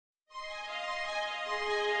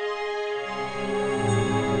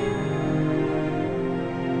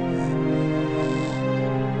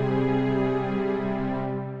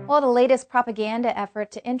Well, the latest propaganda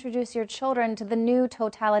effort to introduce your children to the new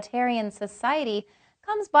totalitarian society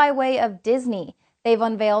comes by way of Disney. They've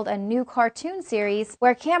unveiled a new cartoon series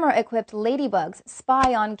where camera-equipped ladybugs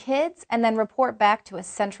spy on kids and then report back to a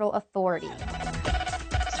central authority.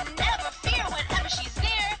 So never fear whenever she's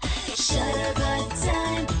near. It's Shutterbug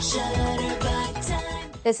time, Shutterbug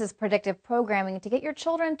time. This is predictive programming to get your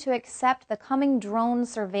children to accept the coming drone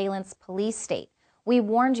surveillance police state. We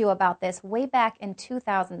warned you about this way back in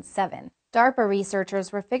 2007. DARPA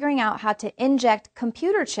researchers were figuring out how to inject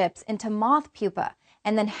computer chips into moth pupa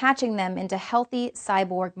and then hatching them into healthy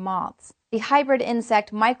cyborg moths. The hybrid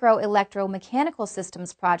insect microelectromechanical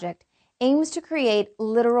systems project aims to create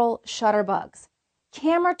literal shutterbugs,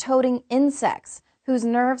 camera-toting insects whose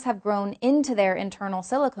nerves have grown into their internal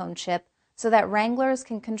silicone chip so that wranglers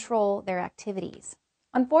can control their activities.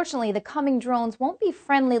 Unfortunately, the coming drones won't be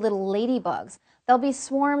friendly little ladybugs. They'll be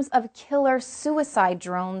swarms of killer suicide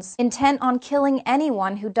drones intent on killing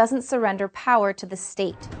anyone who doesn't surrender power to the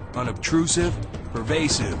state. Unobtrusive,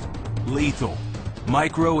 pervasive, lethal,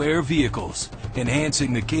 micro-air vehicles,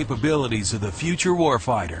 enhancing the capabilities of the future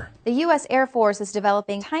warfighter. The U.S. Air Force is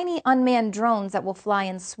developing tiny unmanned drones that will fly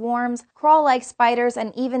in swarms, crawl like spiders,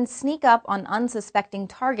 and even sneak up on unsuspecting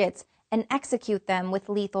targets and execute them with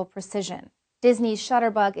lethal precision. Disney's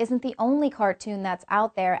Shutterbug isn't the only cartoon that's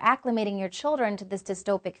out there acclimating your children to this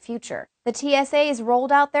dystopic future. The TSA's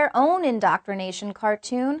rolled out their own indoctrination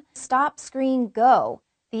cartoon, Stop, Screen, Go.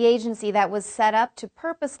 The agency that was set up to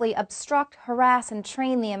purposely obstruct, harass, and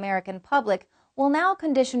train the American public will now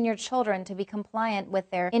condition your children to be compliant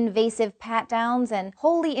with their invasive pat-downs and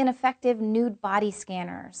wholly ineffective nude body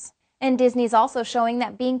scanners. And Disney's also showing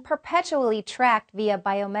that being perpetually tracked via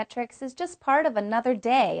biometrics is just part of another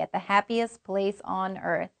day at the happiest place on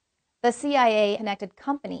Earth. The CIA-connected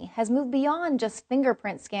company has moved beyond just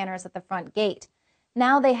fingerprint scanners at the front gate.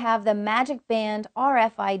 Now they have the Magic Band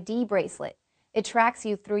RFID bracelet. It tracks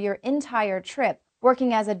you through your entire trip,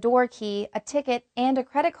 working as a door key, a ticket, and a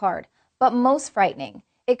credit card. But most frightening,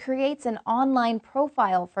 it creates an online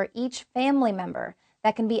profile for each family member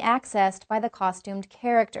that can be accessed by the costumed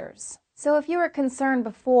characters. So if you were concerned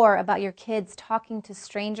before about your kids talking to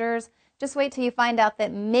strangers, just wait till you find out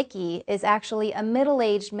that Mickey is actually a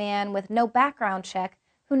middle-aged man with no background check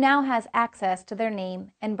who now has access to their name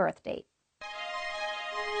and birth date.